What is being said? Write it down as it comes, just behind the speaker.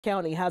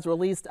County has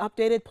released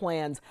updated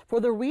plans for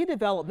the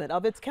redevelopment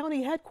of its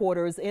county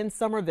headquarters in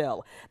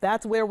Summerville.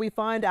 That's where we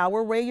find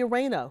our Ray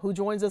Urena, who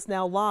joins us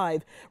now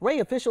live. Ray,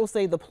 officials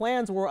say the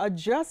plans were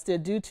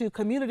adjusted due to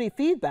community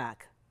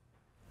feedback.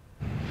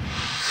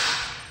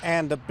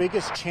 And the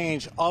biggest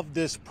change of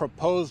this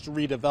proposed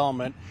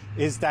redevelopment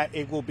is that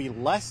it will be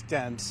less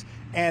dense,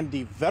 and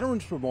the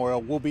Veterans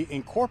Memorial will be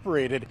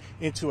incorporated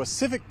into a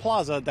civic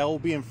plaza that will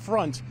be in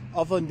front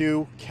of a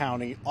new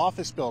county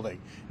office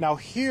building. Now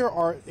here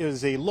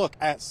is a look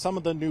at some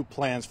of the new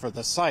plans for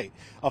the site.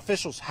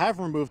 Officials have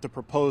removed the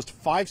proposed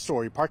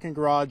 5-story parking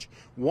garage,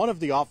 one of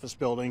the office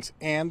buildings,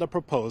 and the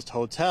proposed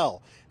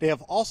hotel. They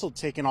have also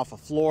taken off a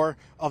floor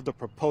of the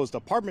proposed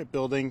apartment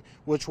building,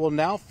 which will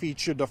now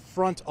feature the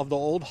front of the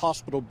old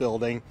hospital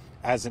building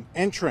as an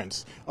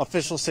entrance.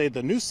 Officials say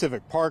the new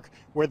civic park,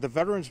 where the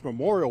Veterans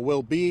Memorial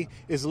will be,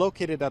 is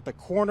located at the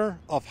corner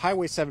of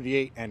Highway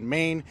 78 and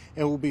Main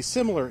and will be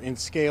similar in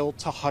scale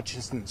to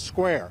Hutchinson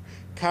Square.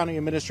 County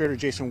Administrator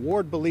Jason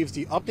Ward believes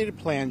the updated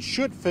plan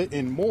should fit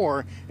in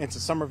more into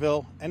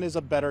Summerville and is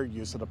a better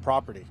use of the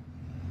property.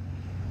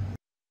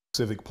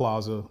 Civic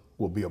Plaza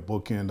will be a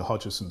bookend to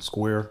Hutchinson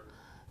Square.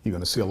 You're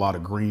going to see a lot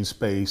of green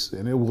space,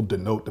 and it will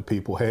denote to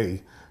people,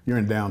 hey, you're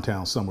in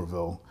downtown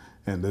Summerville.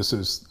 And this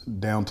is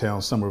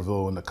downtown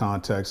Summerville in the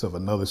context of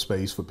another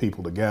space for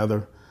people to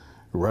gather,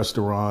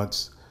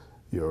 restaurants,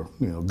 your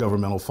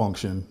governmental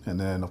function, and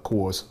then, of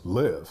course,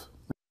 live.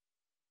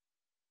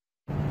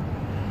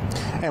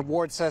 And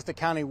Ward says the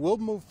county will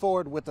move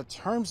forward with the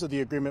terms of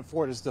the agreement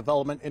for this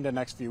development in the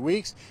next few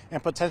weeks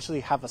and potentially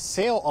have a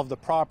sale of the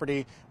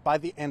property by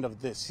the end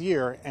of this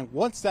year. And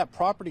once that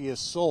property is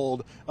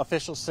sold,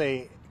 officials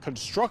say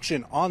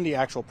construction on the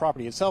actual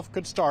property itself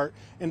could start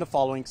in the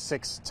following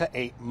 6 to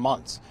 8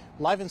 months.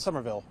 Live in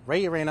Summerville,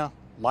 Ray Urena,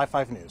 Live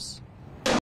 5 News.